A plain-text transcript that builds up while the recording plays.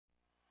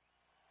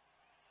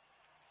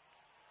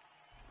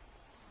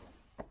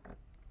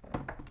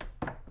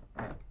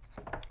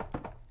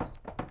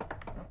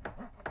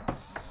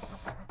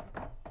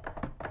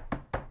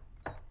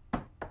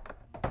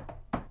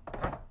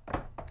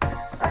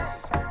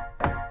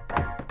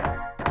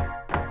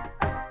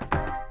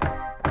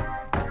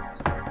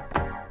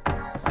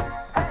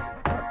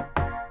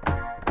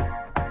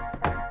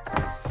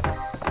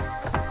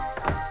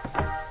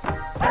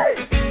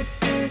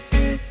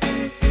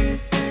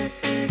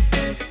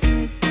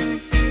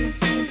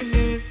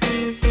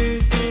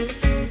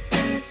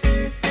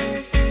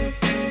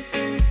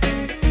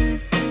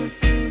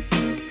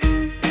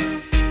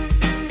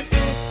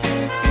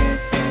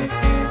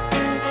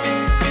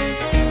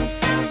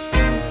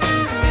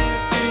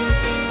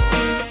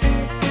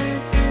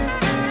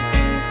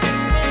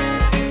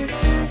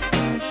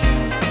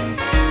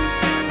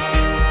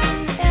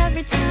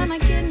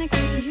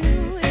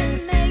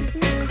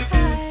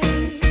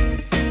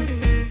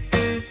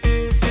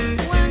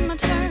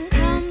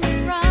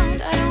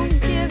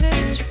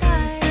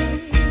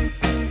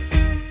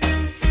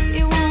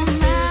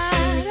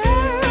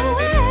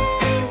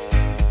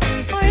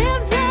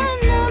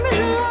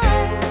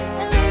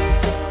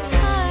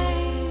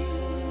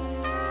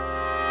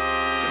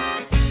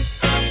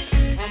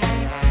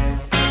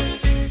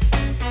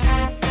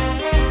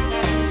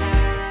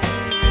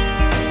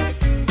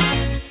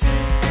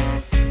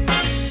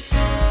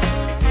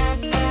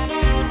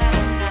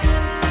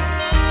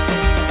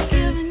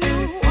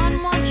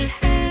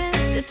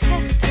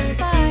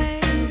testify.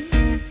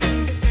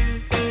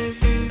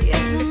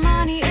 If the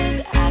money is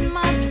at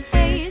my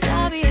place,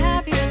 I'll be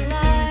happy to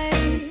lie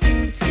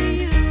to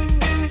you.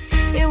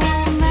 It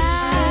won't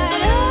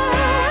matter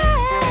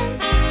when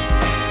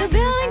the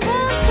building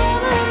comes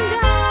crumbling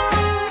down,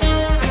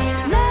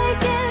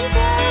 making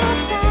terrible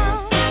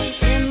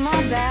sounds in my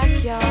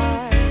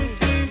backyard.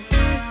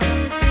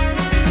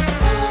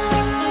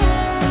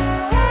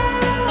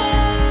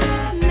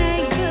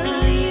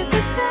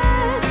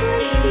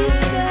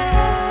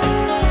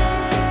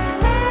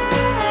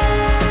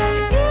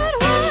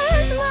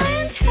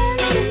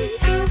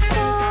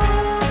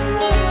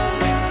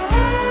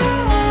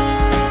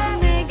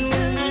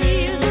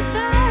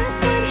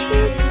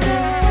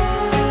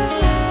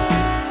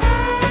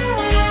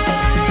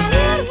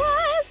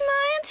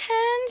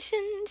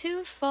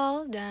 To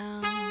fall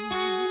down.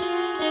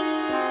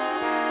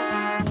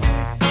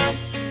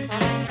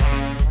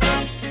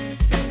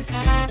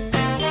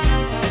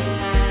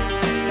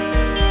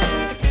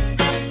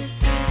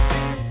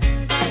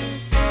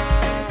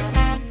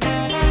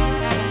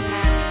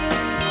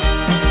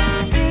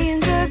 Being a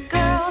good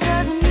girl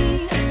doesn't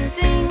mean a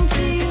thing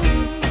to you.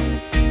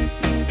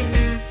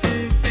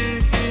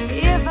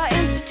 If I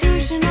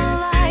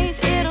institutionalize,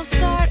 it'll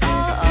start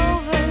all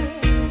over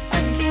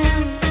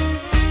again.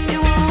 It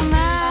won't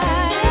matter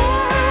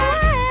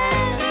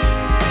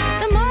when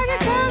the market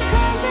comes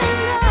crashing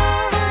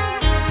down,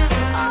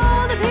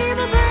 all the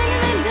people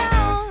bringing me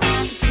down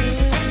to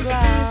the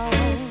ground.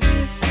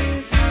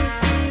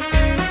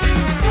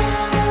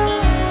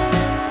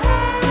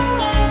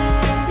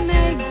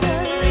 Make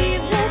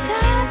believe that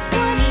that's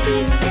what he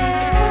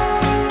said.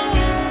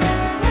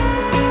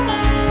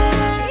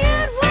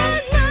 It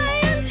was my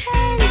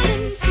intention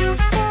to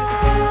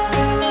fall.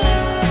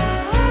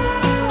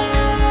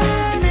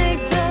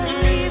 Make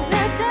believe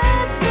that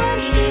that's what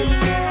he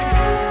said.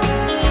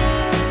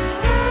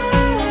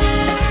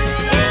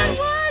 It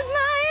was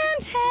my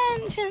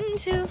intention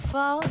to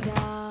fall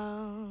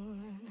down.